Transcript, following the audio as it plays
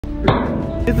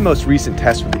Did the most recent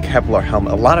test with the Kevlar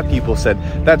helmet. A lot of people said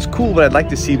that's cool, but I'd like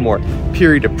to see more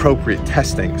period appropriate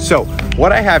testing. So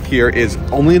what I have here is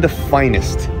only the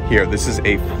finest here. This is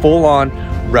a full-on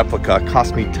replica. It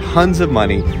cost me tons of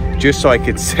money just so I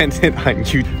could send it on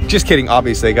YouTube. Just kidding,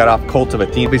 obviously I got off cult of a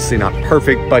theme. Obviously not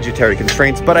perfect, budgetary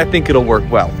constraints, but I think it'll work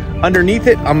well. Underneath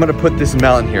it, I'm gonna put this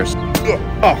melon here.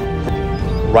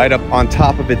 Right up on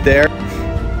top of it there.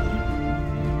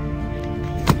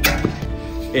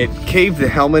 It caved the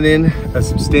helmet in a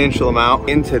substantial amount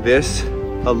into this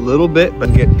a little bit,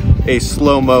 but get a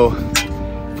slow-mo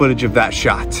footage of that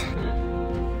shot.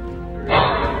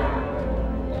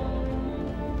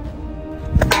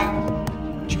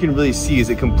 What you can really see is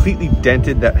it completely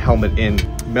dented that helmet in.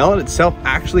 The melon itself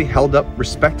actually held up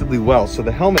respectively well, so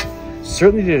the helmet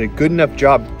certainly did a good enough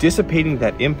job dissipating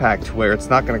that impact to where it's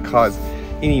not going to cause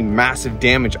any massive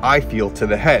damage, I feel, to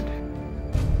the head.